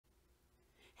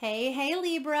Hey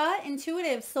Libra,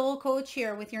 intuitive soul coach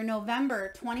here with your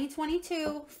November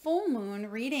 2022 full moon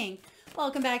reading.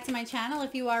 Welcome back to my channel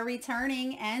if you are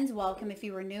returning, and welcome if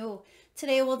you are new.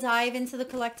 Today we'll dive into the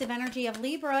collective energy of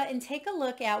Libra and take a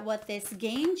look at what this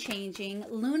game-changing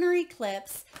lunar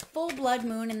eclipse, full blood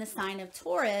moon in the sign of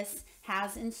Taurus,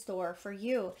 has in store for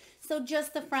you. So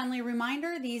just a friendly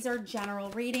reminder, these are general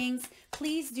readings.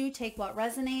 Please do take what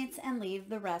resonates and leave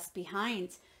the rest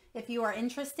behind. If you are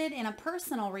interested in a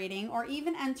personal reading or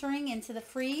even entering into the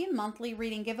free monthly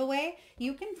reading giveaway,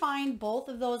 you can find both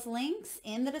of those links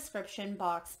in the description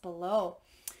box below.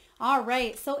 All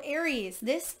right, so Aries,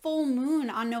 this full moon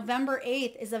on November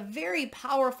 8th is a very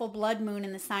powerful blood moon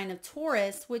in the sign of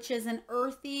Taurus, which is an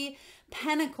earthy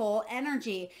pentacle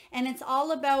energy. And it's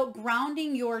all about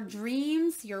grounding your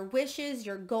dreams, your wishes,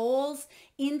 your goals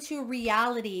into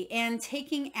reality and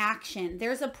taking action.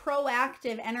 There's a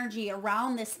proactive energy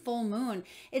around this full moon.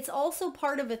 It's also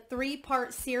part of a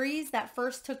 3-part series that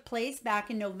first took place back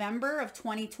in November of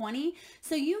 2020.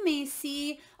 So you may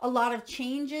see a lot of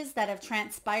changes that have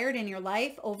transpired in your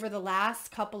life over the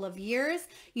last couple of years.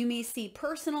 You may see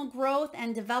personal growth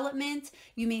and development.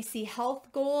 You may see health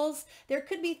goals. There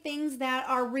could be things that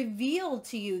are revealed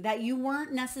to you that you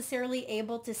weren't necessarily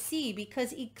able to see,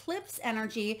 because eclipse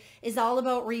energy is all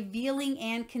about revealing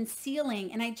and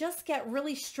concealing. And I just get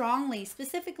really strongly,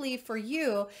 specifically for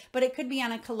you, but it could be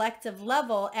on a collective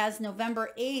level, as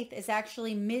November 8th is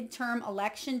actually midterm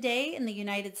election day in the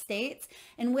United States.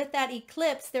 And with that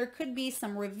eclipse, there could be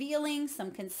some revealing, some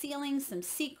concealing, some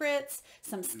secrets,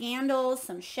 some scandals,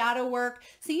 some shadow work.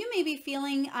 So you may be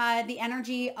feeling the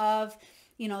energy of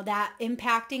that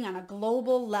impacting on a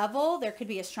global level. There could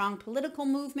be a strong political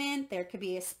movement. There could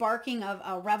be a sparking of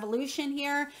a revolution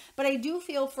here. But I do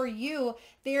feel for you,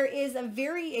 there is a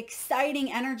very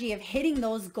exciting energy of hitting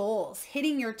those goals,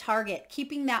 hitting your target,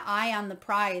 keeping that eye on the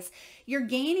prize. You're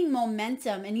gaining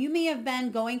momentum, and you may have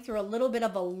been going through a little bit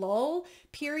of a lull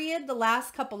period the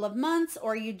last couple of months,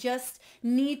 or you just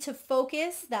need to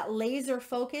focus, that laser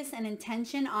focus and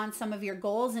intention on some of your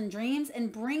goals and dreams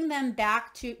and bring them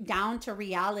back down to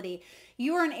reality.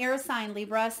 You are an air sign,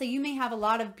 Libra, so you may have a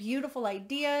lot of beautiful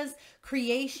ideas,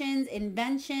 creations,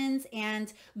 inventions,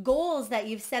 and goals that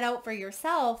you've set out for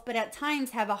yourself, but at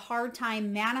times have a hard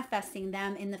time manifesting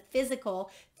them in the physical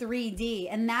 3D.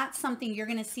 And that's something you're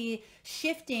going to see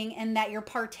shifting and that you're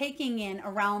partaking in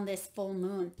around this full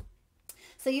moon.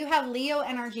 So you have Leo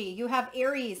energy, you have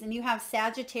Aries, and you have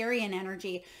Sagittarian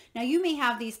energy. Now you may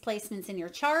have these placements in your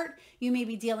chart. You may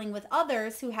be dealing with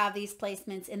others who have these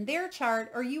placements in their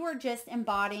chart, or you are just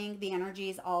embodying the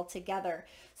energies all together.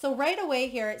 So right away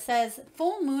here it says,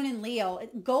 full moon in Leo,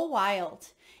 go wild.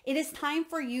 It is time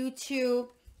for you to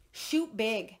shoot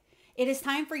big. It is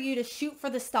time for you to shoot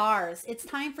for the stars. It's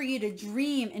time for you to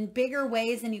dream in bigger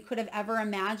ways than you could have ever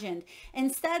imagined.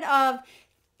 Instead of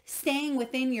staying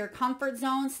within your comfort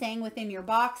zone, staying within your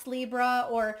box, Libra,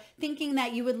 or thinking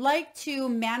that you would like to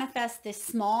manifest this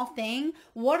small thing,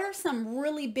 what are some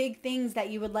really big things that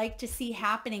you would like to see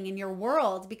happening in your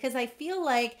world? Because I feel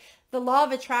like the law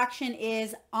of attraction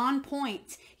is on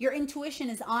point. Your intuition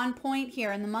is on point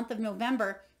here in the month of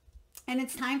November. And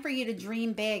it's time for you to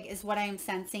dream big is what I am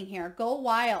sensing here. Go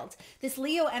wild. This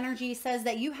Leo energy says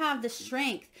that you have the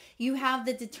strength, you have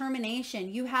the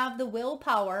determination, you have the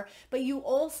willpower, but you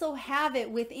also have it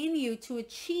within you to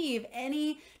achieve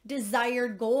any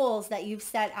desired goals that you've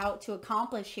set out to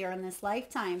accomplish here in this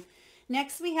lifetime.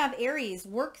 Next, we have Aries.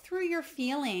 Work through your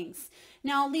feelings.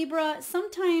 Now, Libra,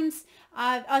 sometimes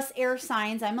us air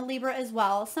signs, I'm a Libra as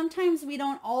well, sometimes we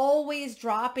don't always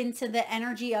drop into the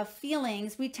energy of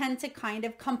feelings. We tend to kind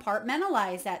of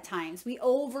compartmentalize at times. We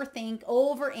overthink,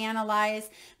 overanalyze,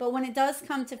 but when it does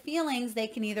come to feelings, they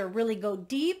can either really go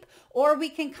deep, or we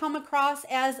can come across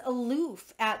as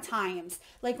aloof at times,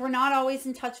 like we're not always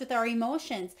in touch with our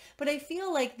emotions. But I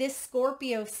feel like this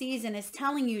Scorpio season is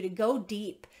telling you to go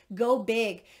deep, go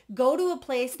big, go to a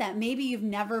place that maybe you've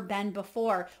never been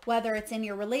before, whether it's in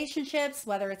your relationships,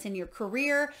 whether it's in your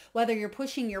career, whether you're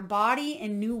pushing your body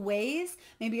in new ways.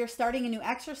 Maybe you're starting a new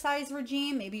exercise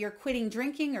regime. Maybe you're quitting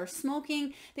drinking or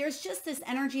smoking. There's just this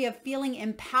energy of feeling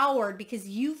empowered because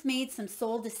you've made some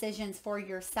soul decisions for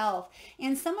yourself.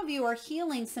 And some of you are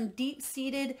healing some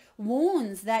deep-seated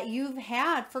wounds that you've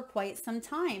had for quite some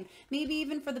time, maybe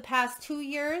even for the past 2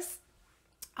 years.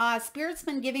 Spirit's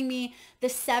been giving me the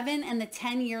 7 and the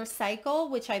 10-year cycle,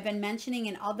 which I've been mentioning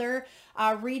in other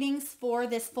readings for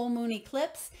this full moon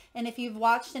eclipse. And if you've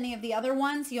watched any of the other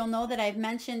ones, you'll know that I've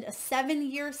mentioned a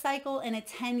 7-year cycle and a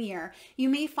 10-year. You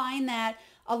may find that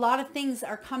a lot of things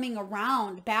are coming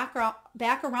around, back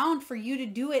around for you to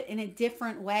do it in a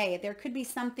different way. There could be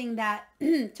something that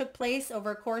took place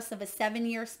over a course of a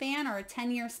 7-year span or a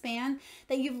 10-year span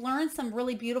that you've learned some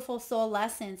really beautiful soul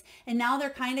lessons. And now they're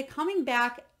kind of coming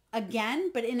back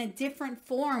again, but in a different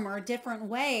form or a different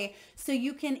way, so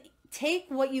you can take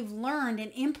what you've learned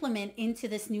and implement into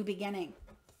this new beginning.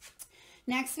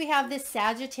 Next, we have this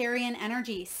Sagittarian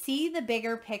energy. See the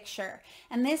bigger picture.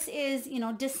 And this is,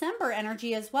 December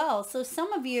energy as well. So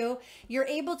some of you, you're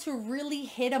able to really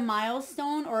hit a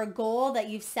milestone or a goal that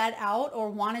you've set out or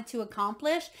wanted to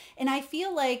accomplish. And I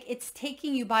feel like it's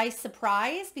taking you by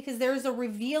surprise because there's a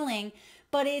revealing,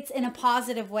 but it's in a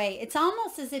positive way. It's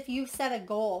almost as if you set a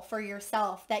goal for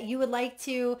yourself that you would like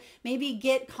to maybe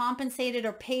get compensated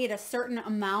or paid a certain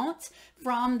amount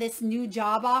from this new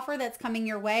job offer that's coming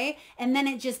your way, and then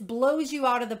it just blows you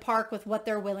out of the park with what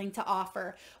they're willing to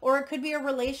offer. Or it could be a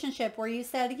relationship where you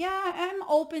said, yeah, I'm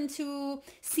open to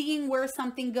seeing where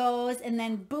something goes, and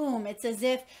then boom, it's as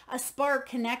if a spark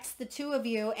connects the two of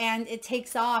you and it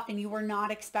takes off and you were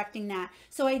not expecting that.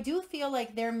 So I do feel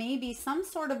like there may be some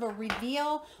sort of a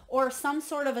reveal or some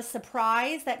sort of a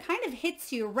surprise that kind of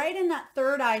hits you right in that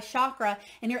third eye chakra,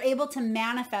 and you're able to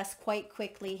manifest quite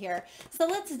quickly here. So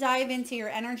let's dive into your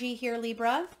energy here,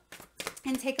 Libra,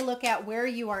 and take a look at where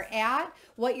you are at,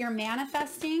 what you're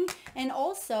manifesting, and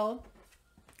also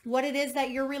what it is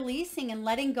that you're releasing and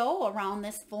letting go around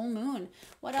this full moon.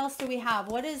 What else do we have?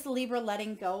 What is Libra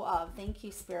letting go of? Thank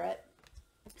you, Spirit.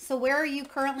 So where are you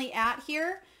currently at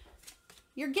here?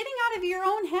 You're getting out of your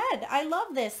own head. I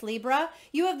love this, Libra.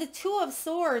 You have the Two of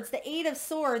Swords, the Eight of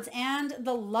Swords, and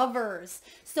the Lovers.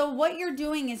 So what you're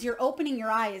doing is you're opening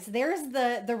your eyes. There's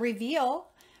the reveal.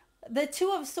 The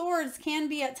Two of Swords can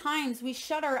be at times we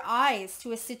shut our eyes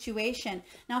to a situation.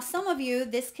 Now, some of you,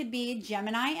 this could be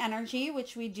Gemini energy,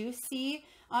 which we do see.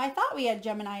 I thought we had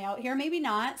Gemini out here. Maybe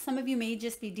not. Some of you may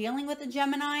just be dealing with a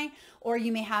Gemini, or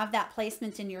you may have that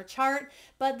placement in your chart.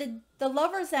 But the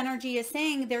Lover's energy is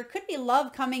saying there could be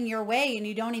love coming your way and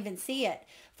you don't even see it.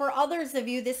 For others of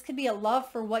you, this could be a love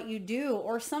for what you do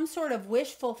or some sort of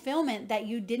wish fulfillment that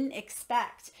you didn't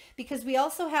expect, because we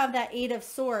also have that Eight of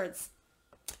Swords.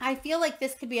 I feel like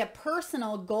this could be a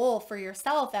personal goal for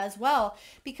yourself as well,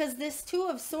 because this Two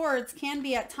of Swords can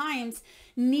be at times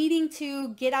needing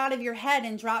to get out of your head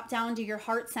and drop down to your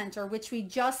heart center, which we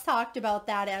just talked about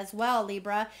that as well,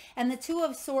 Libra. And the Two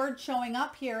of Swords showing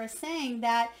up here is saying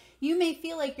that you may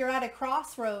feel like you're at a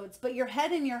crossroads, but your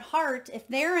head and your heart, if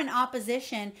they're in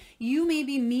opposition, you may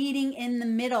be meeting in the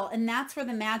middle, and that's where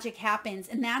the magic happens,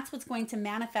 and that's what's going to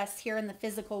manifest here in the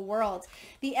physical world.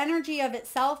 The energy of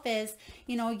itself is,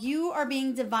 you are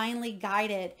being divinely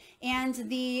guided, and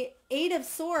the Eight of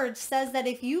Swords says that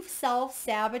if you've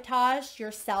self-sabotaged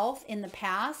yourself in the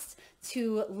past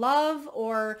to love,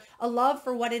 or a love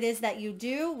for what it is that you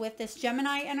do with this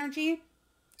Gemini energy,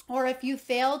 or if you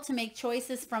fail to make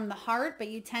choices from the heart, but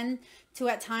you tend to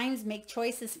at times make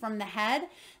choices from the head,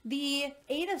 the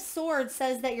Eight of Swords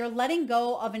says that you're letting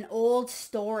go of an old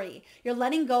story. You're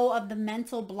letting go of the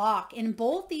mental block. In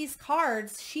both these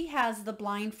cards, she has the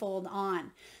blindfold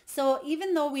on. So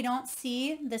even though we don't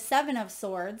see the Seven of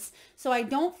Swords, so I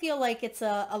don't feel like it's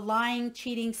a lying,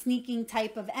 cheating, sneaking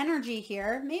type of energy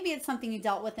here. Maybe it's something you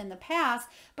dealt with in the past,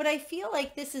 but I feel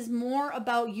like this is more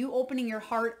about you opening your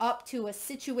heart up to a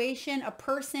situation, a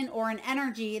person, or an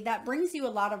energy that brings you a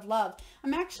lot of love.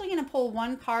 I'm actually going to pull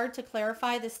one card to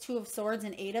clarify this Two of Swords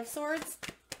and Eight of Swords.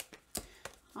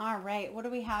 All right, what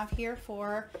do we have here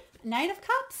for Knight of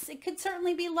Cups? It could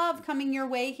certainly be love coming your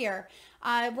way here.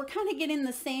 We're kind of getting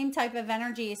the same type of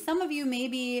energy. Some of you may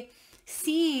be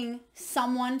seeing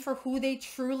someone for who they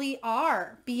truly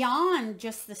are, beyond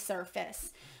just the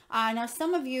surface. Now,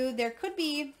 some of you, there could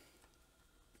be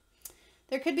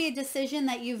a decision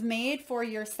that you've made for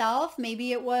yourself.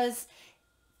 Maybe it was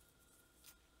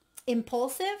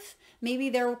impulsive. Maybe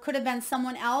there could have been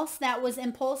someone else that was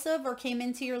impulsive or came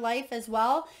into your life as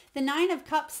well. The Nine of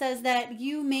Cups says that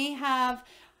you may have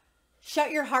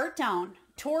shut your heart down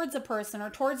towards a person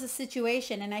or towards a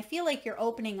situation, and I feel like you're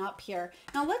opening up here.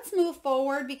 Now let's move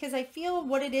forward, because I feel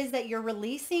what it is that you're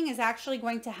releasing is actually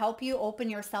going to help you open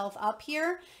yourself up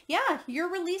here. Yeah,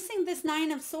 you're releasing this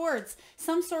Nine of Swords,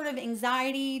 some sort of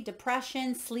anxiety,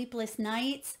 depression, sleepless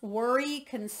nights, worry,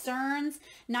 concerns.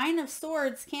 Nine of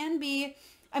Swords can be,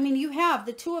 you have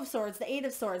the Two of Swords, the Eight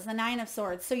of Swords, the Nine of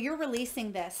Swords. So you're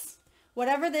releasing this.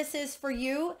 Whatever this is for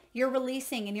you, you're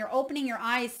releasing, and you're opening your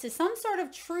eyes to some sort of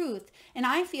truth. And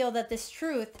I feel that this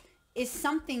truth is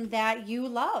something that you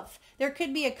love. There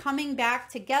could be a coming back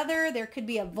together. There could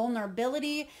be a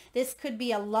vulnerability. This could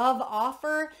be a love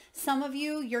offer. Some of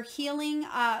you, you're healing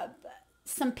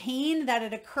some pain that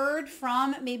had occurred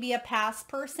from maybe a past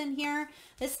person here.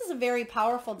 This is a very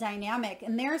powerful dynamic,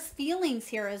 and there's feelings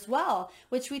here as well,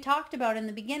 which we talked about in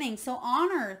the beginning. So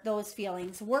honor those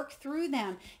feelings, work through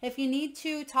them. If you need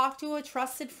to talk to a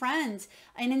trusted friend,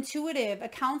 an intuitive, a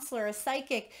counselor, a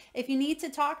psychic, if you need to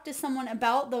talk to someone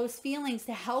about those feelings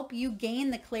to help you gain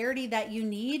the clarity that you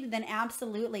need, then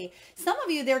absolutely. Some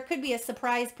of you, there could be a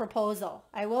surprise proposal.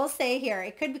 I will say here,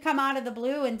 it could come out of the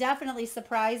blue and definitely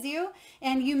surprise you,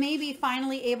 and you may be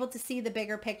finally able to see the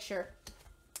bigger picture.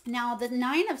 Now, the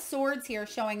Nine of Swords here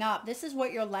showing up, this is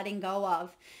what you're letting go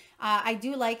of. I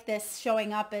do like this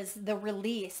showing up as the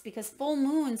release, because full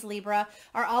moons, Libra,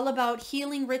 are all about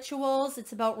healing rituals.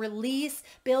 It's about release,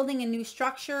 building a new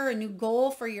structure, a new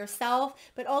goal for yourself,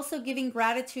 but also giving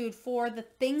gratitude for the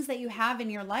things that you have in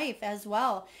your life as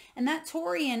well. And that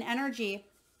Taurian energy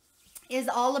is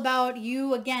all about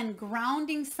you, again,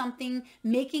 grounding something,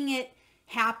 making it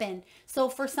happen. So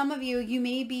for some of you, you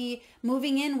may be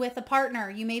moving in with a partner.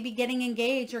 You may be getting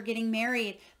engaged or getting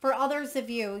married. For others of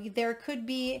you, there could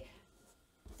be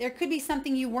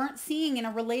something you weren't seeing in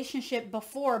a relationship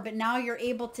before, but now you're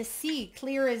able to see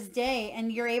clear as day,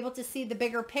 and you're able to see the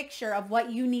bigger picture of what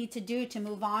you need to do to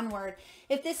move onward.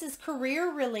 If this is career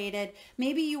related,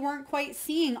 maybe you weren't quite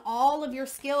seeing all of your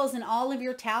skills and all of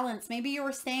your talents. Maybe you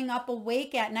were staying up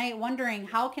awake at night wondering,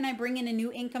 how can I bring in a new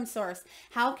income source?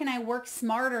 How can I work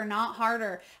smarter, not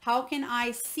harder? How can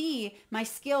I see my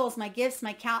skills, my gifts,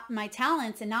 my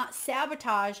talents, and not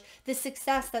sabotage the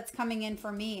success that's coming in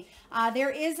for me? There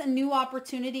is a new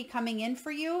opportunity coming in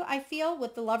for you, I feel,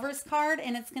 with the Lovers card,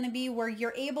 and it's going to be where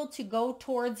you're able to go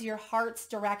towards your heart's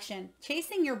direction,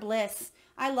 chasing your bliss.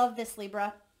 I love this,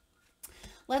 Libra.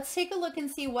 Let's take a look and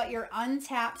see what your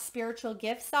untapped spiritual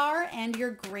gifts are and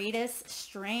your greatest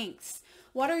strengths.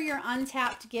 What are your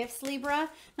untapped gifts, Libra?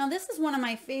 Now, this is one of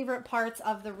my favorite parts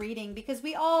of the reading, because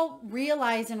we all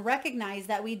realize and recognize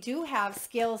that we do have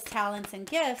skills, talents, and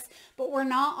gifts, but we're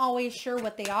not always sure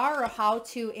what they are or how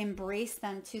to embrace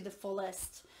them to the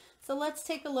fullest. So let's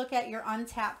take a look at your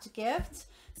untapped gift.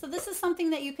 So this is something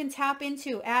that you can tap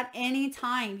into at any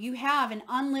time. You have an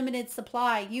unlimited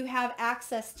supply. You have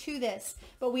access to this,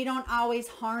 but we don't always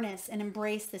harness and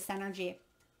embrace this energy.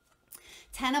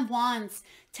 Ten of Wands.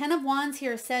 Ten of Wands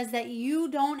here says that you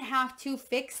don't have to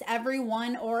fix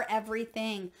everyone or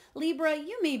everything. Libra,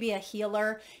 you may be a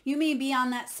healer. You may be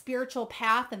on that spiritual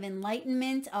path of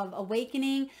enlightenment, of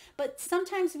awakening, but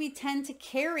sometimes we tend to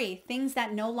carry things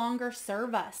that no longer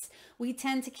serve us. We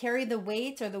tend to carry the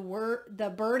weight or the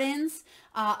burdens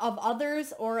of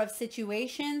others or of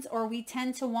situations, or we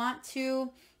tend to want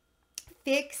to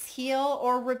fix, heal,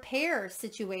 or repair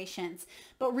situations,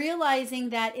 but realizing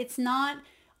that it's not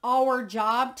our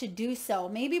job to do so.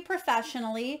 Maybe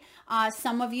professionally,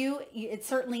 some of you, it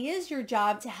certainly is your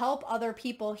job to help other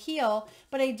people heal,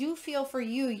 but I do feel for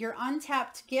you, your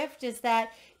untapped gift is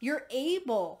that you're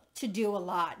able to do a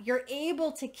lot. You're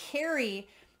able to carry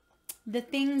the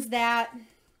things that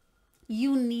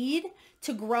you need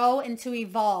to grow and to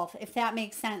evolve, if that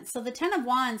makes sense. So the Ten of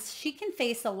Wands, she can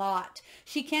face a lot.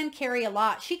 She can carry a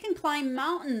lot. She can climb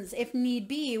mountains if need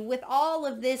be with all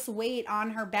of this weight on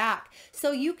her back.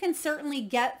 So you can certainly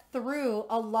get through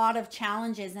a lot of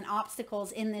challenges and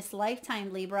obstacles in this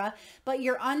lifetime, Libra. But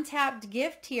your untapped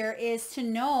gift here is to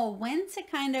know when to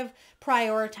kind of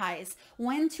prioritize,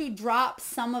 when to drop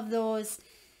some of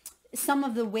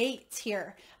the weights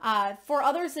here. For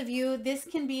others of you, this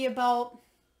can be about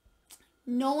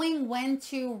knowing when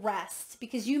to rest,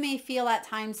 because you may feel at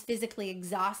times physically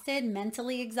exhausted,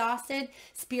 mentally exhausted,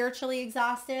 spiritually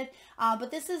exhausted. But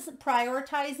this is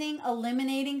prioritizing,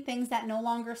 eliminating things that no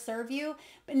longer serve you,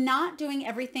 but not doing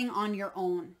everything on your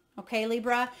own. Okay,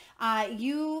 Libra,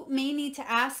 you may need to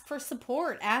ask for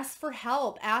support, ask for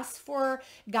help, ask for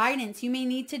guidance. You may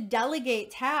need to delegate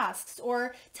tasks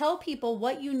or tell people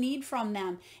what you need from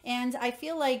them. And I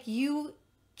feel like you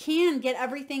can get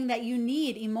everything that you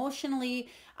need emotionally,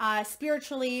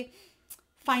 spiritually,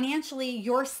 financially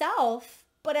yourself.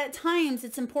 But at times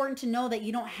it's important to know that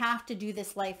you don't have to do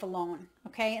this life alone.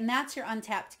 Okay. And that's your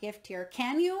untapped gift here.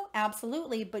 Can you?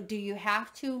 Absolutely. But do you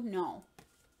have to? No.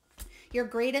 Your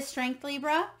greatest strength,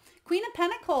 Libra, Queen of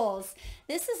Pentacles.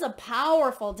 This is a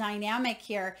powerful dynamic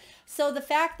here. So the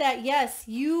fact that, yes,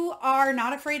 you are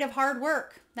not afraid of hard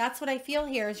work. That's what I feel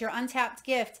here is your untapped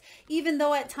gift. Even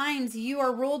though at times you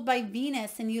are ruled by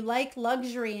Venus and you like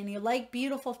luxury and you like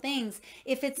beautiful things,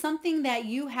 if it's something that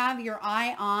you have your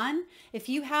eye on, if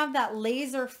you have that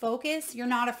laser focus, you're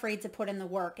not afraid to put in the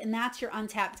work. And that's your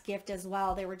untapped gift as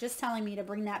well. They were just telling me to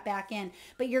bring that back in.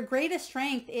 But your greatest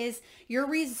strength is your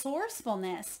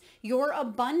resourcefulness, your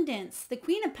abundance. The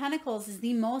Queen of Pentacles is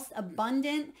the most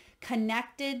abundant,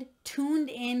 connected, tuned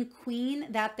in queen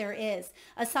that there is.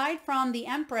 Aside from the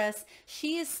Empress,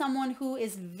 she is someone who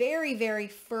is very, very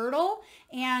fertile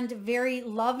and very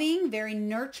loving, very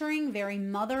nurturing, very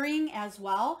mothering as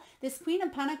well. This Queen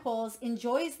of Pentacles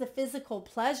enjoys the physical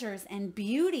pleasures and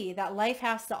beauty that life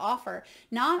has to offer.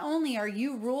 Not only are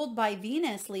you ruled by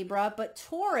Venus, Libra, but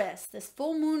Taurus, this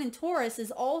full moon in Taurus,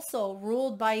 is also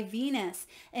ruled by Venus.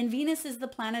 And Venus is the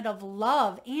planet of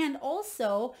love and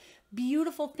also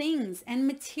beautiful things and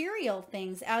material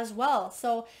things as well.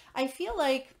 So I feel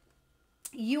like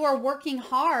you are working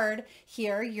hard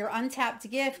here, your untapped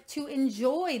gift, to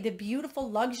enjoy the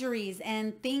beautiful luxuries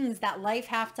and things that life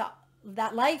has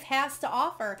to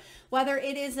offer, whether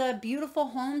it is a beautiful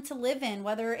home to live in,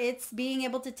 whether it's being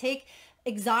able to take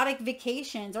exotic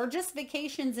vacations or just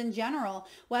vacations in general,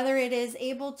 whether it is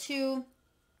able to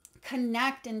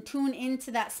connect and tune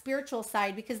into that spiritual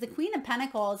side, because the Queen of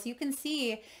Pentacles, you can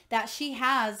see that she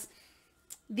has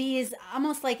these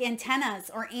almost like antennas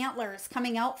or antlers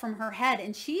coming out from her head,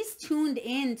 and she's tuned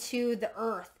into the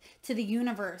earth, to the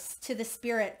universe, to the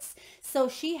spirits. So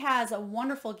she has a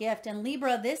wonderful gift. And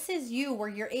Libra, this is you where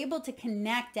you're able to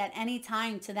connect at any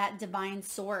time to that divine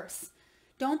source.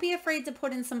 Don't be afraid to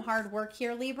put in some hard work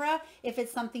here, Libra, if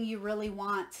it's something you really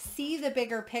want. See the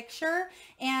bigger picture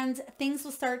and things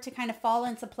will start to kind of fall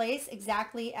into place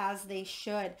exactly as they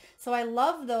should. So I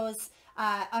love those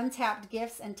untapped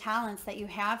gifts and talents that you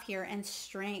have here and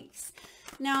strengths.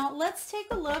 Now let's take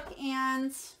a look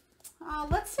and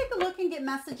get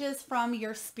messages from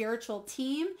your spiritual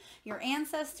team, your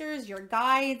ancestors, your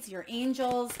guides, your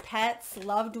angels, pets,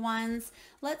 loved ones.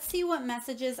 Let's see what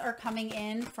messages are coming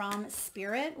in from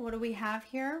Spirit. What do we have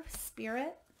here?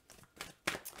 Spirit.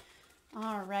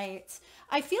 All right.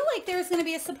 I feel like there's going to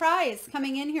be a surprise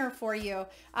coming in here for you.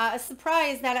 A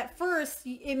surprise that at first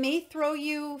it may throw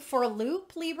you for a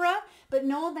loop, Libra, but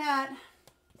know that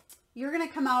you're going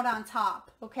to come out on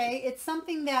top, okay? It's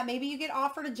something that maybe you get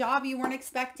offered a job you weren't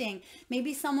expecting.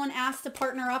 Maybe someone asked to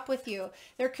partner up with you.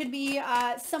 There could be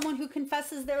someone who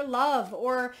confesses their love,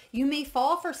 or you may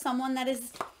fall for someone that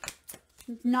is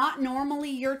not normally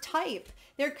your type.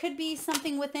 There could be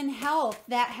something within health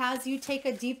that has you take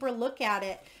a deeper look at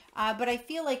it. But I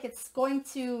feel like it's going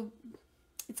to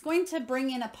bring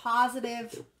in a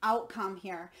positive outcome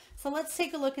here. So let's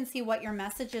take a look and see what your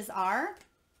messages are.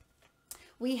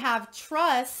 We have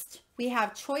trust, we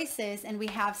have choices, and we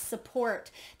have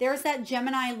support. There's that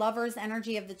Gemini lover's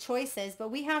energy of the choices, but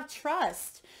we have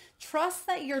trust. Trust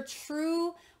that your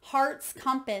true heart's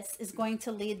compass is going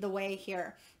to lead the way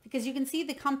here, because you can see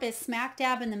the compass smack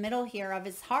dab in the middle here of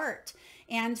his heart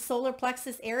and solar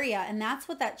plexus area. And that's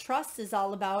what that trust is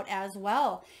all about as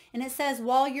well. And it says,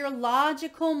 while your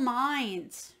logical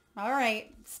mind, all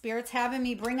right, Spirit's having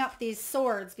me bring up these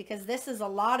swords because this is a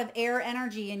lot of air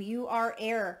energy and you are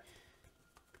air.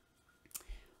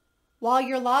 While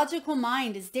your logical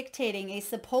mind is dictating a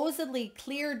supposedly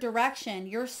clear direction,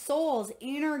 your soul's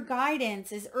inner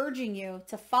guidance is urging you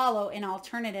to follow an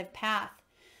alternative path.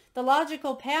 The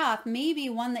logical path may be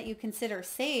one that you consider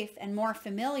safe and more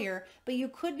familiar, but you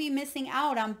could be missing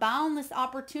out on boundless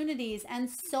opportunities and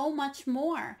so much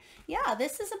more. Yeah,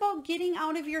 this is about getting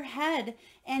out of your head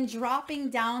and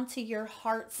dropping down to your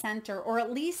heart center, or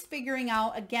at least figuring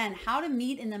out, again, how to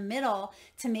meet in the middle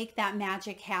to make that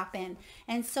magic happen.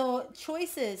 And so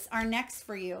choices are next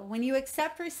for you. When you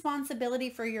accept responsibility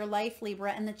for your life,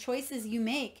 Libra, and the choices you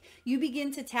make, you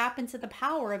begin to tap into the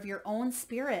power of your own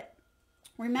spirit.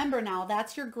 Remember now,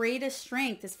 that's your greatest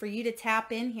strength, is for you to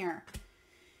tap in here.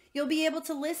 You'll be able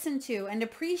to listen to and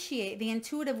appreciate the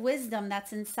intuitive wisdom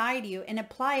that's inside you and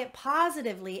apply it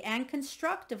positively and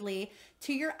constructively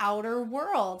to your outer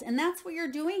world. And that's what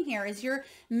you're doing here, is you're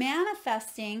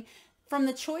manifesting from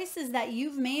the choices that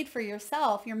you've made for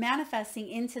yourself. You're manifesting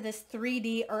into this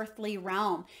 3D earthly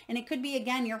realm. And it could be,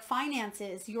 again, your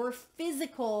finances, your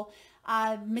physical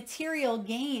material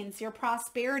gains, your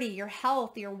prosperity, your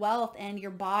health, your wealth, and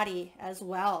your body as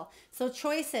well. So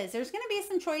choices, there's going to be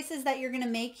some choices that you're going to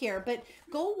make here, but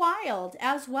go wild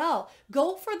as well.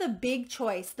 Go for the big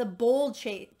choice, the bold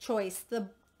choice, the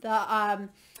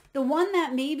one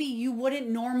that maybe you wouldn't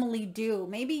normally do.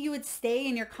 Maybe you would stay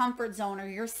in your comfort zone or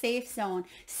your safe zone.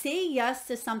 Say yes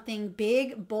to something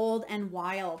big, bold, and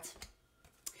wild.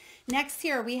 Next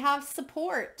here, we have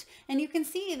support. And you can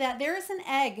see that there's an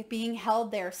egg being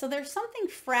held there. So there's something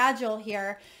fragile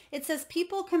here. It says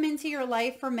people come into your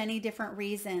life for many different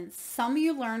reasons. Some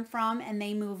you learn from and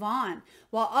they move on,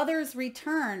 while others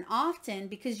return often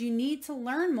because you need to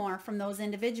learn more from those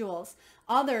individuals.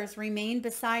 Others remain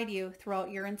beside you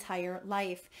throughout your entire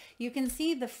life. You can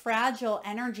see the fragile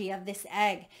energy of this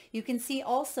egg. You can see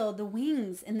also the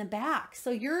wings in the back. So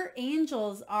your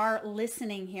angels are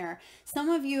listening here. Some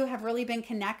of you have really been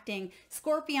connecting.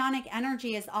 Scorpionic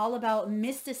energy is all about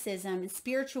mysticism and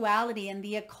spirituality and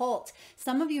the occult.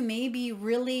 Some of you may be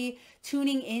really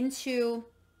tuning into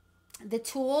the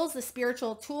tools, the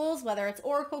spiritual tools, whether it's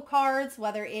oracle cards,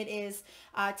 whether it is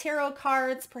tarot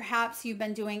cards. Perhaps you've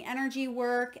been doing energy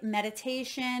work,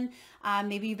 meditation.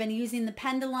 Maybe you've been using the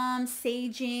pendulum,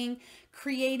 saging,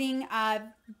 creating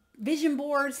vision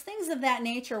boards, things of that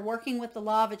nature, working with the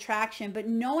law of attraction. But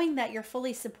knowing that you're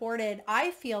fully supported, I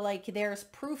feel like there's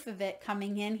proof of it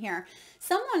coming in here.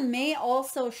 Someone may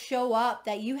also show up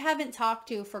that you haven't talked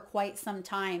to for quite some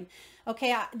time.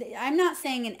 Okay, I'm not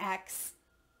saying an ex.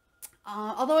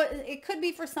 Although it could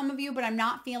be for some of you, but I'm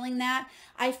not feeling that.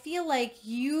 I feel like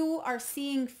you are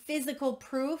seeing physical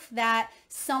proof that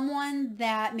someone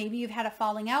that maybe you've had a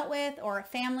falling out with, or a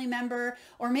family member,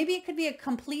 or maybe it could be a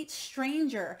complete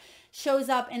stranger, shows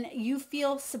up and you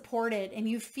feel supported and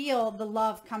you feel the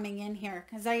love coming in here.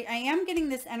 Because I am getting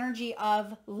this energy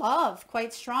of love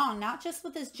quite strong, not just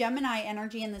with this Gemini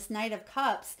energy and this Knight of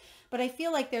Cups, but I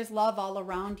feel like there's love all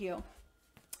around you.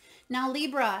 Now,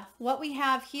 Libra, what we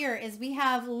have here is we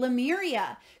have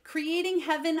Lemuria, creating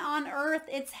heaven on earth.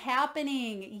 It's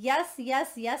happening. Yes,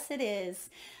 yes, yes, it is.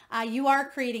 You are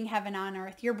creating heaven on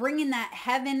earth. You're bringing that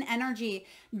heaven energy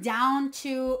down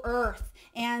to earth.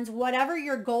 And whatever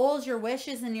your goals, your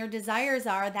wishes, and your desires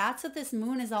are, that's what this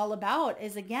moon is all about,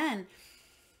 is again,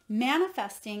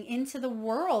 manifesting into the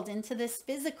world, into this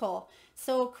physical.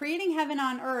 So creating heaven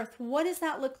on earth, what does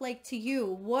that look like to you?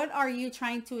 What are you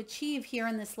trying to achieve here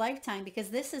in this lifetime? Because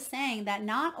this is saying that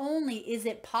not only is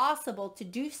it possible to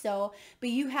do so, but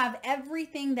you have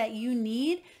everything that you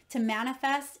need to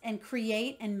manifest and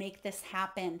create and make this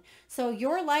happen. So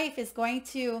your life is going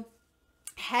to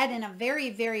head in a very,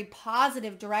 very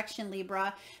positive direction,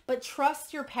 Libra, but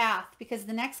trust your path, because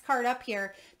the next card up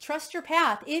here, trust your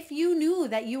path. If you knew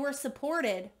that you were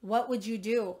supported, what would you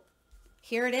do?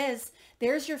 Here it is.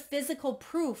 There's your physical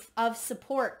proof of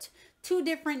support. Two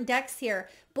different decks here,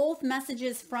 both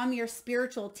messages from your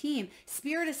spiritual team.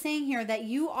 Spirit is saying here that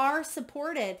you are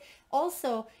supported.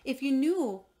 Also, if you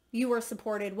knew you were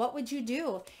supported, what would you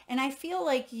do? And I feel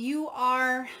like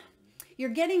you're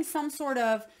getting some sort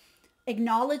of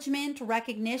acknowledgement,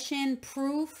 recognition,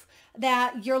 proof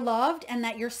that you're loved and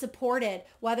that you're supported,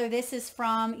 whether this is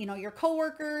from, your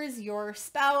coworkers, your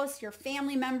spouse, your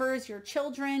family members, your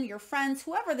children, your friends,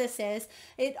 whoever this is.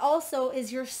 It also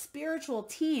is your spiritual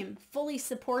team fully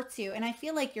supports you. And I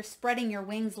feel like you're spreading your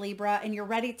wings, Libra, and you're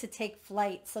ready to take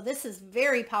flight. So this is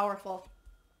very powerful.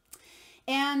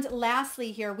 And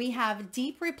lastly here, we have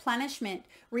deep replenishment,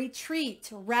 retreat,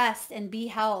 rest, and be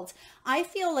held. I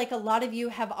feel like a lot of you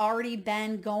have already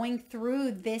been going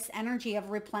through this energy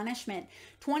of replenishment.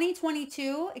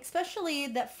 2022, especially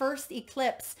that first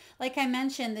eclipse. Like I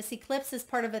mentioned, this eclipse is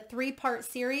part of a 3-part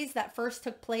series that first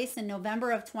took place in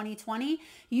November of 2020.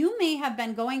 You may have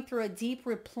been going through a deep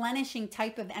replenishing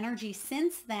type of energy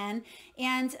since then.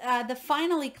 And the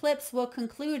final eclipse will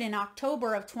conclude in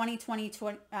October of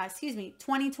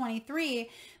 2023.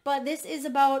 But this is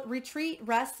about retreat,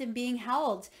 rest, and being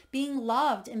held, being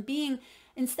loved, and being,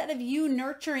 instead of you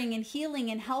nurturing and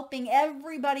healing and helping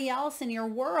everybody else in your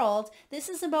world, this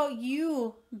is about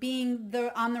you being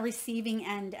on the receiving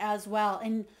end as well.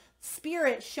 And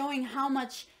Spirit showing how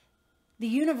much the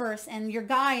universe and your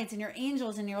guides and your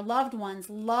angels and your loved ones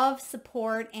love,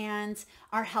 support, and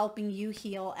are helping you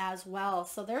heal as well.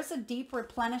 So there's a deep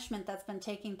replenishment that's been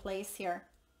taking place here.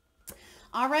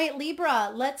 All right, Libra,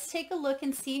 let's take a look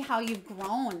and see how you've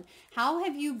grown. How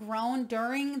have you grown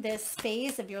during this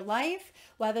phase of your life?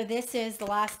 Whether this is the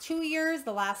last 2 years,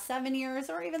 the last 7 years,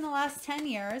 or even the last 10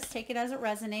 years, take it as it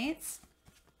resonates.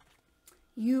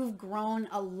 You've grown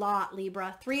a lot,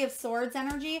 Libra. 3 of Swords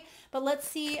energy, but let's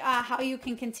see how you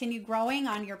can continue growing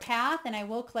on your path, and I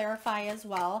will clarify as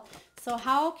well. So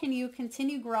how can you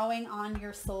continue growing on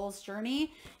your soul's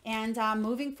journey and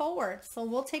moving forward? So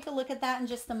we'll take a look at that in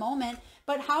just a moment,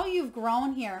 but how you've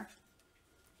grown here.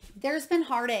 There's been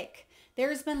heartache.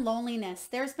 There's been loneliness.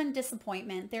 There's been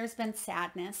disappointment. There's been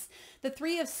sadness. The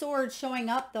 3 of Swords showing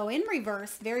up though in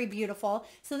reverse, very beautiful.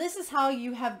 So this is how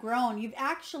you have grown. You've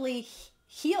actually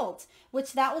healed,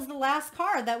 which that was the last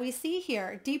card that we see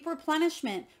here. Deep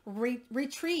replenishment,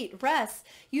 retreat, rest.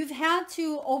 You've had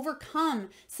to overcome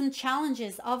some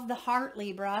challenges of the heart,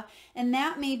 Libra, and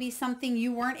that may be something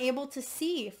you weren't able to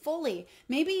see fully.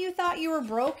 Maybe you thought you were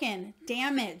broken,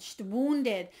 damaged,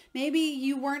 wounded. Maybe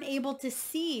you weren't able to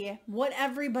see what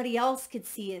everybody else could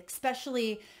see,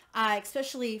 especially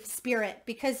spirit,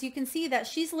 because you can see that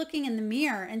she's looking in the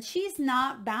mirror and she's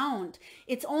not bound.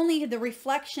 It's only the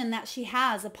reflection that she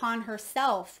has upon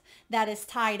herself that is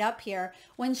tied up here.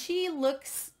 When she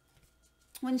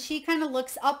kind of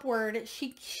looks upward,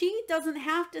 she doesn't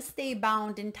have to stay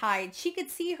bound and tied. She could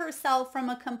see herself from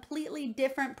a completely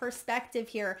different perspective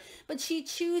here, but she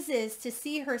chooses to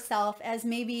see herself as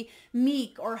maybe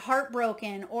meek or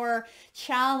heartbroken or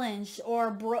challenged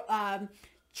or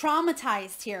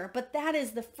traumatized here, but that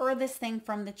is the furthest thing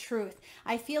from the truth.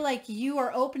 I feel like you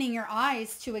are opening your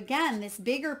eyes to, again, this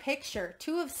bigger picture.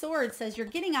 Two of Swords says you're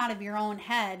getting out of your own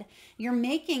head. You're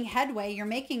making headway. You're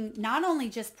making not only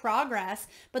just progress,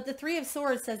 but the Three of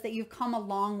Swords says that you've come a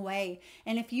long way.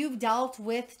 And if you've dealt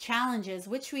with challenges,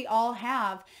 which we all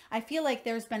have, I feel like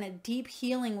there's been a deep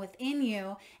healing within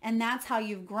you, and that's how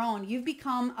you've grown. You've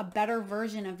become a better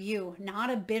version of you, not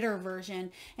a bitter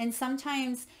version. And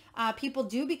sometimes people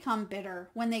do become bitter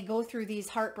when they go through these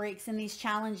heartbreaks and these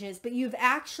challenges, but you've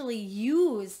actually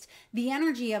used the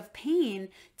energy of pain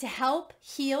to help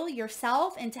heal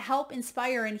yourself and to help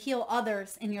inspire and heal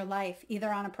others in your life,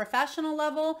 either on a professional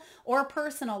level or a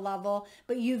personal level.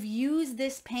 But you've used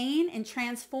this pain and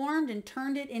transformed and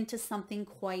turned it into something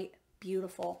quite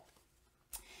beautiful.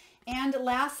 And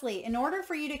lastly, in order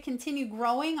for you to continue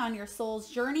growing on your soul's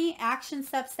journey, action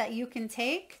steps that you can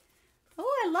take.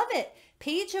 Oh, I love it.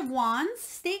 Page of Wands,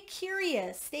 stay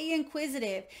curious, stay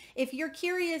inquisitive. If you're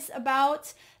curious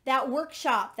about that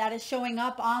workshop that is showing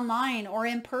up online or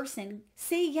in person,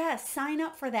 say yes, sign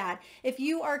up for that. If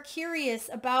you are curious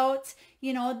about,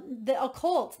 the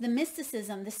occult, the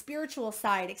mysticism, the spiritual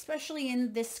side, especially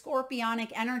in this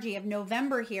scorpionic energy of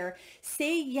November here,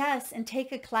 say yes and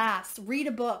take a class, read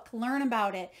a book, learn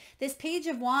about it. This Page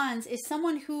of Wands is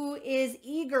someone who is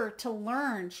eager to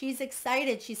learn. She's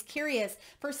excited. She's curious.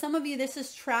 For some of you, this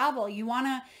is travel. You want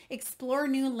to explore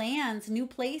new lands, new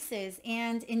places,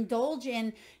 and indulge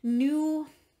in new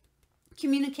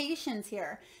communications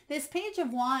here. This Page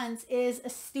of Wands is a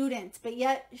student, but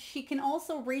yet she can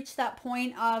also reach that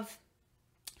point of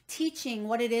teaching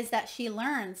what it is that she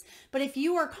learns. But if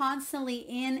you are constantly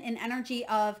in an energy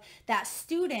of that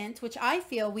student, which I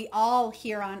feel we all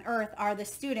here on earth are the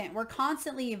student, we're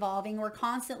constantly evolving, we're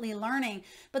constantly learning.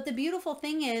 But the beautiful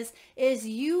thing is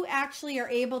you actually are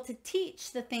able to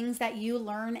teach the things that you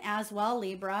learn as well,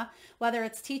 Libra, whether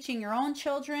it's teaching your own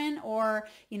children or,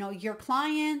 your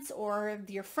clients or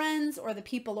your friends or the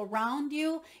people around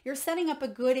you. You're setting up a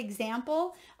good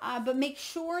example, but make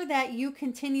sure that you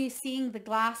continue seeing the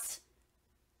glass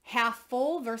half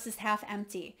full versus half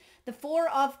empty. The Four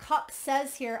of Cups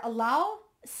says here, allow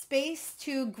space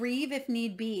to grieve if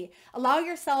need be. Allow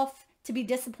yourself to be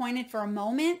disappointed for a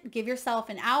moment. Give yourself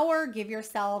an hour, give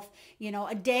yourself,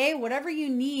 a day, whatever you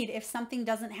need if something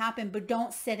doesn't happen, but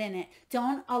don't sit in it.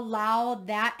 Don't allow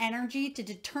that energy to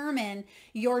determine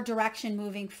your direction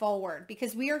moving forward,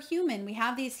 because we are human. We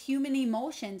have these human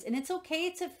emotions, and it's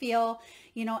okay to feel,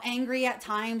 angry at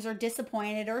times or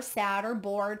disappointed or sad or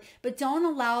bored, but don't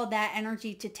allow that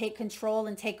energy to take control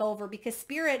and take over, because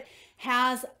Spirit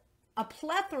has a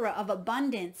plethora of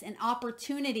abundance and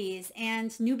opportunities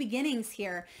and new beginnings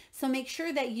here. So make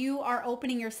sure that you are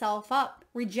opening yourself up.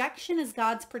 Rejection is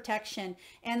God's protection.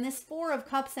 And this Four of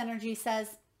Cups energy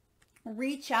says,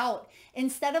 reach out.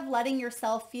 Instead of letting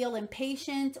yourself feel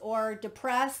impatient or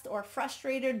depressed or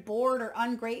frustrated, bored, or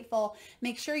ungrateful,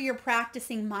 make sure you're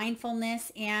practicing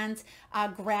mindfulness and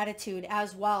gratitude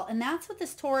as well. And that's what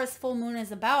this Taurus full moon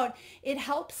is about. It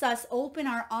helps us open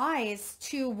our eyes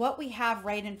to what we have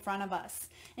right in front of us.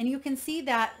 And you can see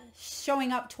that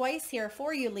showing up twice here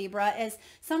for you, Libra, is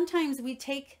sometimes we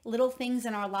take little things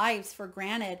in our lives for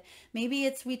granted. Maybe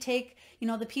it's we take,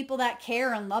 the people that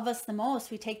care and love us the most,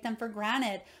 we take them for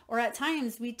granted. Or at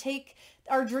times we take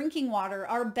our drinking water,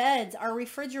 our beds, our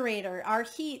refrigerator, our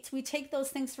heat, we take those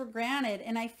things for granted.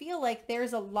 And I feel like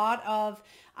there's a lot of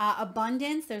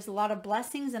abundance, there's a lot of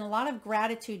blessings and a lot of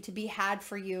gratitude to be had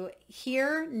for you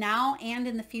here, now, and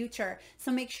in the future.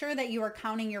 So make sure that you are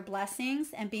counting your blessings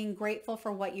and being grateful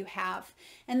for what you have.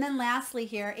 And then lastly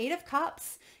here, Eight of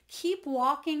Cups. Keep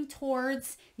walking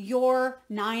towards your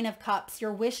Nine of Cups,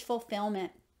 your wish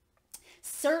fulfillment.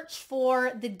 Search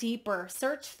for the deeper,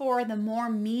 search for the more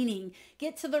meaning,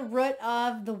 get to the root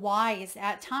of the whys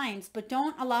at times, but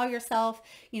don't allow yourself,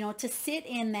 to sit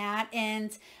in that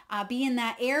and be in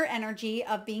that air energy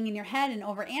of being in your head and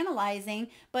overanalyzing,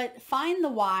 but find the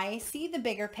why, see the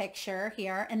bigger picture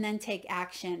here, and then take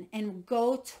action and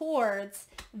go towards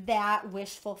that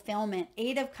wish fulfillment.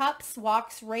 8 of Cups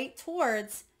walks right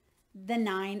towards the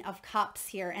 9 of Cups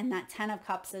here, and that 10 of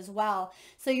Cups as well.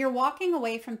 So you're walking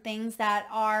away from things that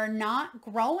are not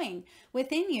growing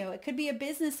within you. It could be a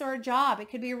business or a job. It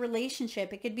could be a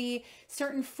relationship. It could be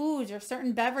certain foods or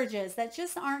certain beverages that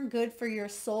just aren't good for your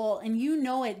soul. And you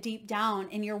know it deep down,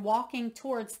 and you're walking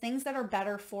towards things that are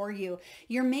better for you.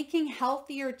 You're making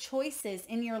healthier choices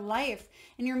in your life,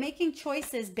 and you're making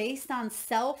choices based on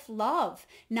self-love,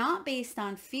 not based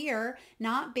on fear,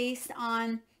 not based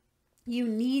on you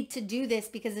need to do this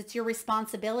because it's your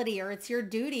responsibility or it's your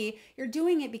duty. You're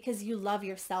doing it because you love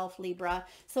yourself, Libra.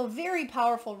 So very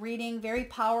powerful reading, very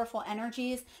powerful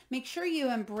energies. Make sure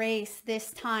you embrace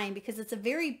this time because it's a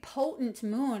very potent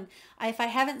moon. If I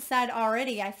haven't said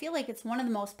already, I feel like it's one of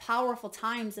the most powerful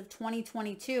times of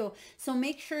 2022. So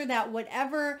make sure that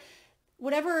whatever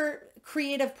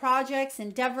creative projects,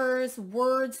 endeavors,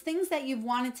 words, things that you've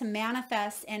wanted to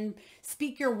manifest and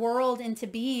speak your world into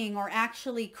being or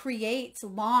actually create,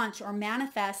 launch, or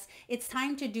manifest, it's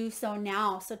time to do so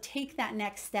now. So take that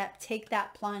next step, take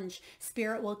that plunge.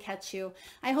 Spirit will catch you.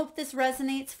 I hope this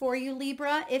resonates for you,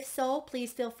 Libra. If so,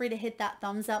 please feel free to hit that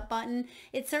thumbs up button.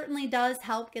 It certainly does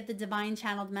help get the divine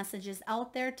channeled messages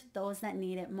out there to those that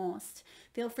need it most.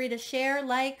 Feel free to share,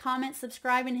 like, comment,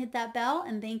 subscribe, and hit that bell.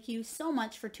 And thank you so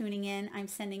much for tuning in. I'm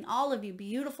sending all of you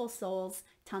beautiful souls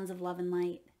tons of love and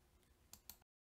light.